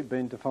you've ever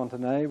been to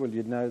Fontenay, well,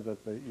 you'd know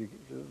that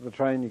the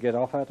train you get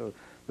off at, or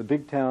the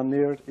big town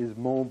near it, is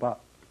Montbar.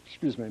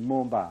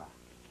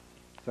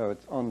 So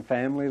it's on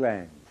family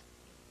lands.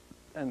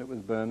 And it was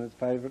Bernard's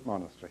favourite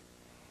monastery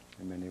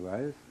in many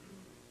ways.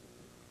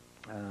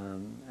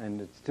 And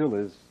it still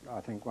is,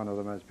 I think, one of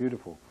the most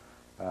beautiful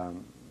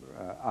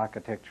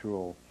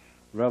architectural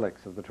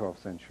relics of the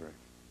 12th century.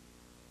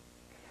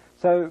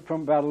 So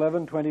from about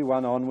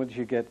 1121 onwards,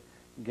 you get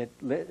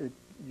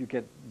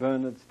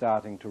Benard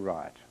starting to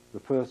write the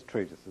first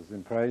treatises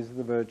in praise of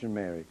the Virgin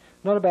Mary.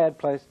 Not a bad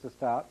place to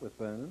start with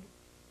Benard,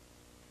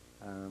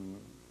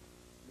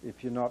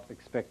 if you're not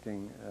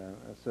expecting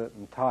a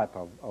certain type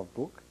of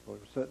book or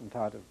a certain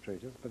type of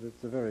treatise, but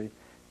it's a very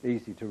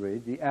easy to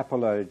read. The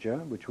Apologia,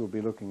 which we'll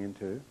be looking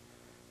into,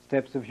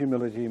 Steps of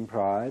Humility and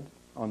Pride,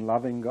 on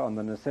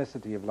the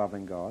necessity of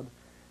loving God,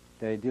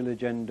 De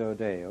Diligendo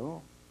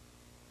Deo,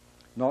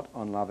 not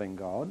on loving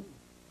God,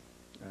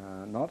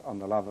 not on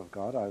the love of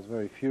God. I was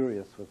very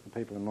furious with the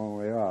people in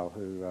Montreal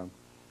who,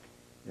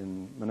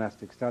 in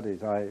monastic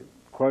studies, I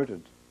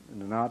quoted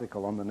in an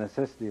article on the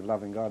necessity of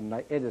loving God, and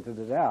they edited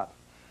it out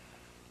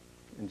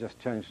and just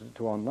changed it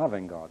to on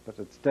loving God. But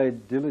it's De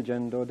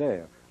Diligendo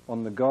Deo,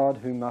 on the God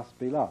who must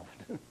be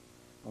loved,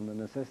 on the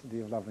necessity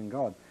of loving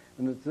God.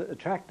 And it's a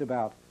tract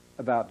about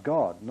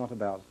God, not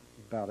about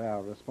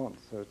our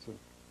response. So it's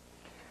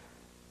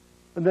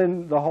and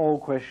then the whole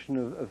question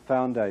of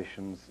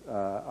foundations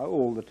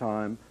all the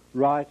time,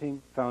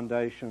 writing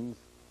foundations.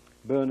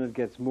 Benard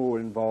gets more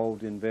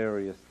involved in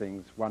various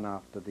things, one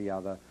after the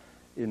other,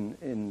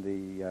 in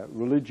the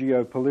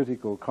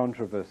religio-political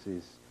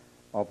controversies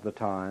of the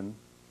time,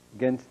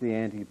 against the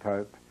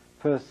anti-pope,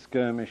 first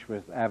skirmish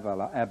with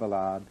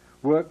Abelard,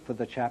 work for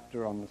the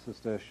chapter on the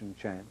Cistercian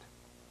chant.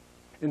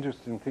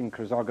 Interesting thing,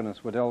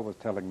 Chrysogonus Waddell was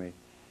telling me,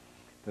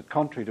 that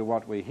contrary to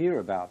what we hear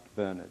about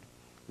Benard,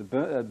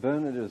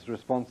 Benard is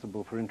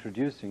responsible for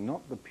introducing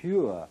not the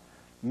pure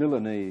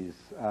Milanese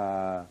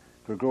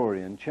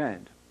Gregorian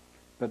chant,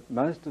 but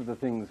most of the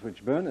things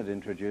which Benard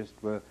introduced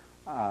were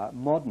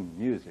modern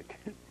music.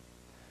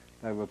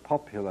 They were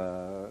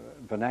popular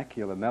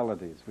vernacular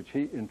melodies which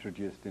he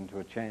introduced into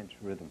a chant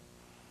rhythm.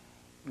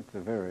 It's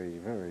a very,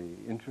 very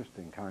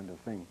interesting kind of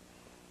thing,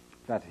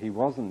 that he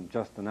wasn't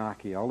just an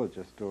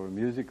archaeologist or a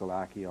musical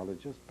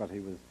archaeologist, but he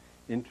was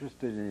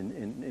interested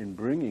in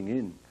bringing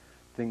in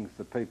things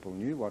that people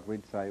knew, what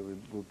we'd say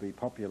would be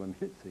popular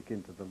music,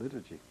 into the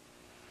liturgy.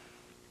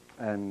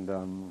 And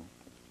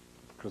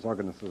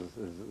Chrysogonus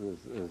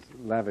is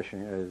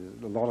lavishing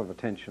a lot of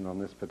attention on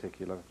this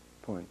particular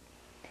point.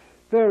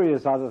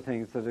 Various other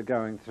things that are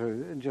going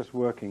through and just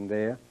working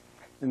there.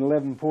 In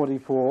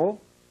 1144,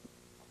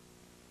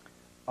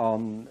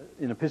 in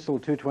Epistle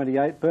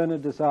 228,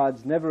 Benard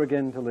decides never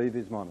again to leave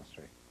his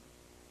monastery.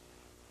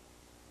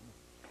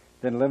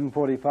 Then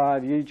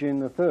 1145,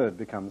 Eugene III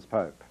becomes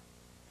Pope.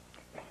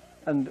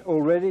 And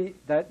already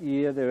that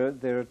year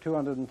there are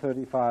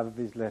 235 of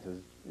his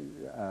letters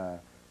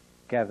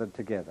gathered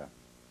together.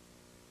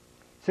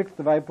 6th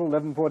of April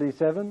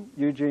 1147,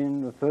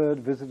 Eugene III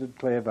visited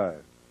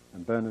Clairvaux,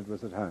 and Benard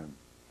was at home.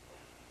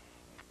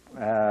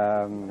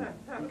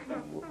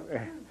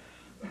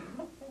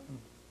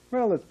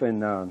 Well, it's been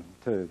known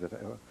too that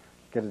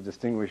get a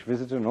distinguished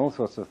visitor, and all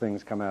sorts of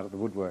things come out of the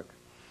woodwork,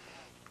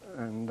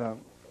 and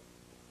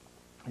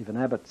even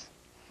abbots.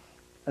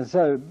 And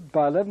so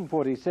by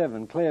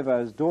 1147,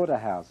 Clairvault's daughter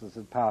houses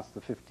had passed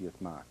the 50th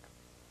mark,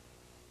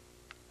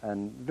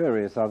 and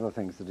various other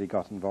things that he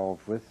got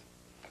involved with.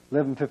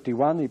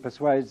 1151, he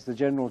persuades the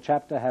general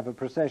chapter to have a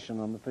procession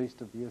on the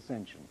Feast of the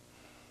Ascension.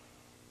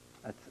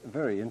 That's a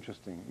very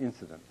interesting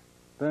incident.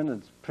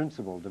 Bernard's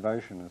principal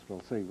devotion, as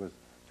we'll see, was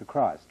to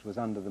Christ, was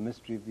under the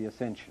mystery of the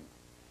Ascension.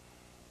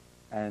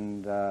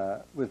 And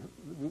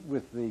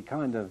with the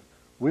kind of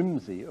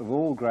whimsy of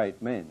all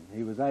great men,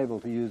 he was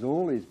able to use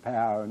all his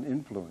power and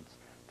influence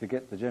to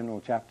get the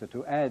general chapter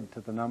to add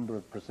to the number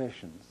of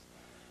processions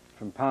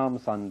from Palm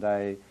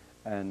Sunday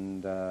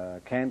and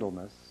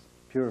Candlemas,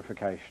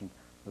 Purification.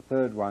 The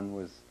third one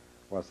was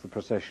the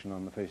procession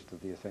on the Feast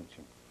of the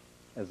Ascension,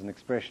 as an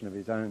expression of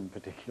his own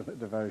particular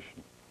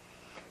devotion.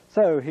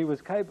 So he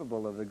was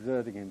capable of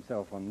exerting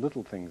himself on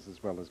little things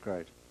as well as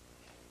great.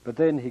 But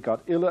then he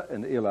got iller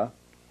and iller,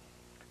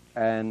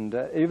 and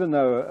even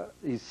though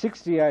his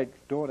 68th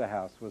daughter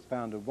house was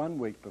founded 1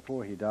 week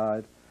before he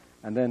died,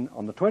 and then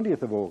on the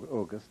 20th of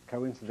August,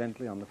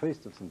 coincidentally on the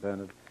Feast of St.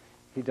 Bernard,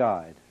 he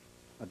died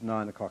at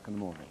 9 o'clock in the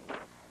morning.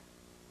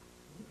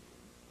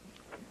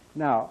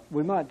 Now,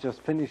 we might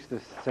just finish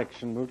this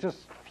section. We'll just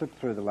flip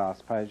through the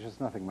last page. There's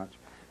nothing much.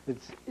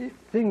 It's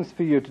things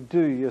for you to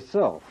do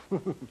yourself.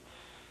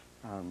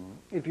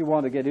 If you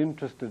want to get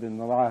interested in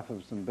the life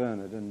of St.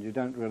 Bernard and you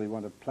don't really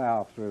want to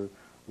plough through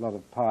a lot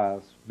of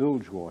pious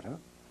bilge water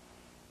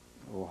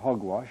or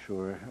hogwash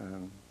or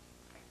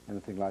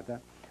anything like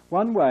that,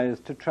 one way is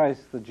to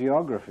trace the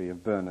geography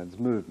of Bernard's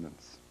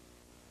movements.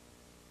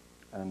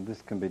 And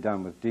this can be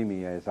done with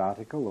Demier's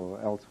article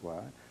or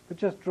elsewhere, but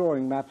just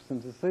drawing maps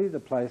and to see the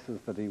places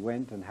that he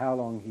went and how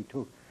long he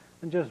took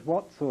and just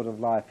what sort of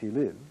life he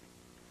lived.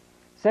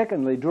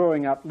 Secondly,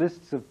 drawing up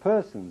lists of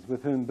persons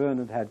with whom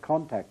Bernard had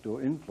contact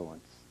or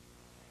influence.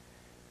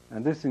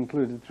 And this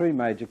included 3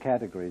 major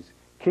categories: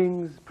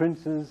 kings,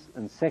 princes,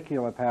 and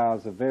secular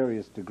powers of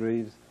various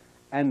degrees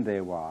and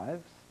their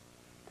wives.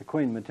 To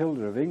Queen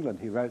Matilda of England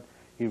he wrote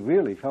he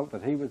really felt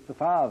that he was the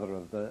father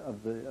of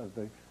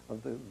the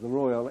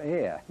royal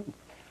heir.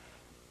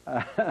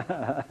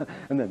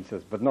 And then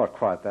says, but not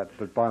quite that,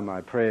 but by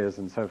my prayers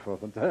and so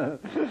forth.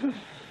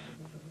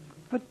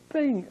 But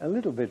being a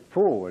little bit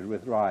forward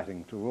with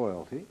writing to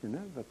royalty, you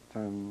know. But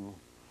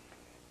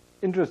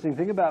interesting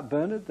thing about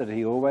Bernard, that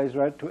he always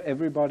wrote to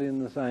everybody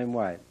in the same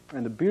way.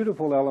 And a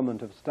beautiful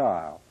element of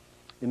style.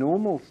 In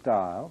normal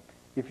style,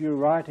 if you're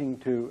writing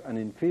to an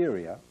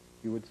inferior,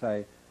 you would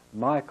say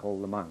Michael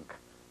the monk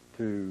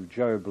to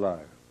Joe Blow.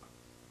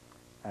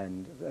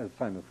 And as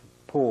same as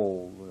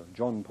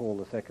John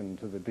Paul II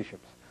to the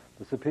bishops.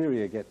 The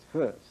superior gets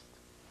first.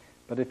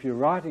 But if you're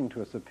writing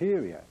to a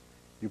superior,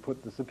 you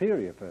put the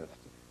superior first.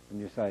 And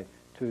you say,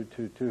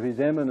 to His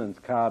Eminence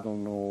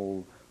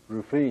Cardinal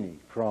Ruffini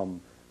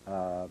from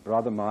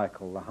Brother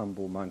Michael, the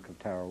humble monk of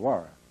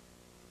Tarrawarra.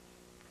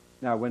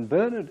 Now when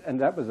Bernard, and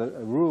that was a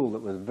rule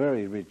that was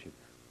very rigid,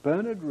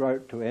 Bernard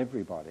wrote to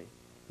everybody,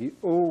 he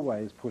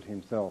always put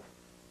himself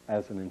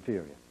as an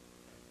inferior.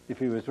 If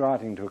he was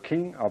writing to a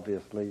king,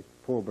 obviously,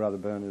 poor Brother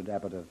Bernard,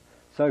 abbot of,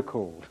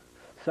 so-called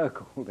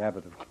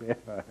abbot of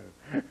Clairvaux,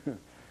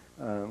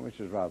 which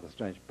is rather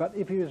strange. But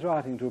if he was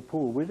writing to a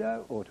poor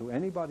widow or to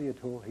anybody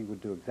at all, he would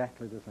do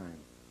exactly the same.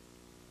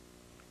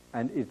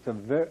 And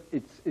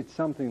it's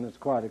something that's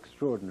quite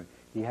extraordinary.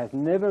 He has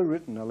never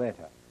written a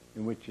letter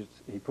in which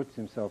he puts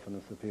himself in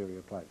a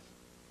superior place.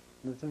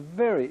 And it's a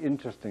very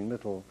interesting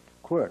little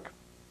quirk.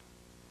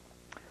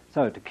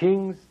 So to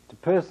kings, to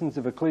persons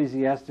of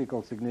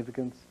ecclesiastical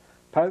significance,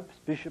 popes,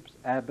 bishops,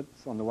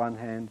 abbots on the one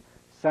hand,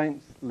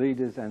 saints,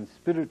 leaders and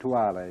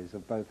spirituales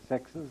of both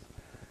sexes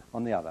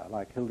on the other,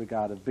 like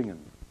Hildegard of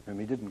Bingen, whom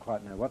he didn't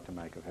quite know what to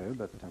make of her,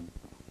 but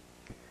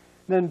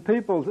then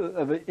people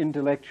of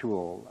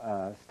intellectual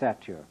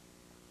stature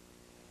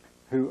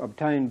who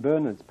obtained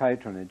Bernard's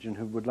patronage and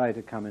who would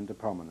later come into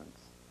prominence,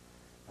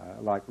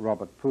 like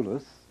Robert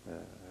Poulos,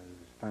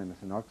 who's famous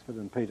in Oxford,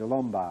 and Peter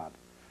Lombard,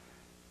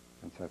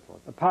 and so forth.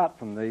 Apart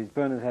from these,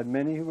 Bernard had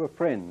many who were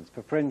friends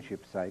for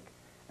friendship's sake,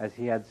 as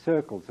he had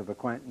circles of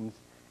acquaintance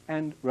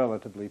and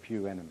relatively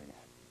few enemies.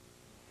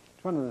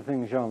 It's one of the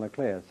things Jean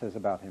Leclerc says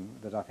about him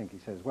that I think he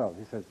says well.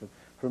 He says that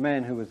for a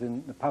man who was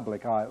in the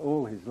public eye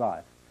all his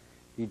life,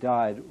 he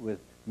died with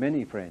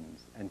many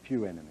friends and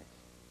few enemies.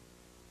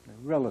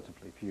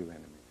 Relatively few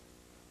enemies.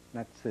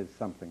 That says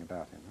something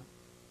about him. Huh?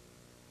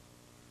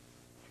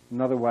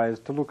 Another way is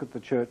to look at the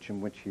church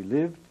in which he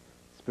lived,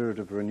 spirit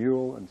of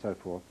renewal and so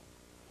forth.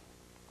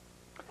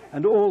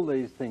 And all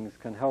these things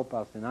can help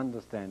us in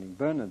understanding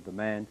Bernard the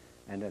man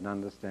and in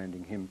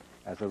understanding him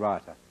as a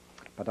writer.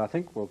 But I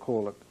think we'll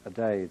call it a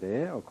day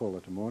there, or call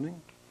it a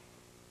morning,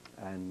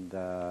 and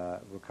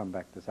we'll come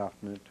back this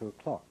afternoon at 2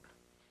 o'clock.